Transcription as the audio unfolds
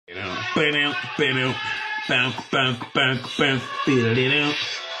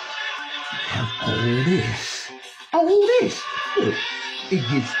All this. Look, it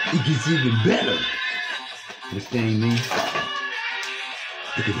gets even better. Understand me?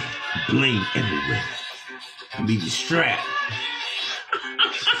 Look at it, bling everywhere. I mean the strap.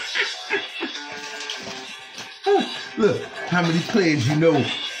 Look, how many players you know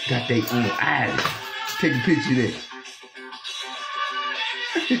got their own island? Take a picture of that.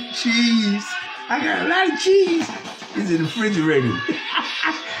 Cheese. I got a lot of cheese. It's in the refrigerator.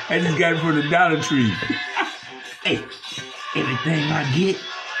 I just got it from the Dollar Tree. Hey, everything I get,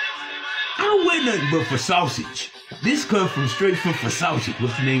 I don't wear nothing but for sausage. This comes from straight from for sausage.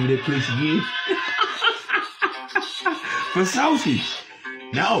 What's the name of that place again? For sausage.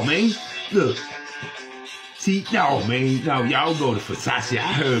 No, man. Look. See, no, man. No, y'all go to Versace.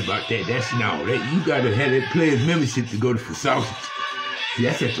 I heard about that. That's no. That you gotta have that player's membership to go to Versace. See,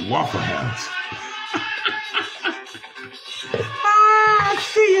 that's at the Waffle House.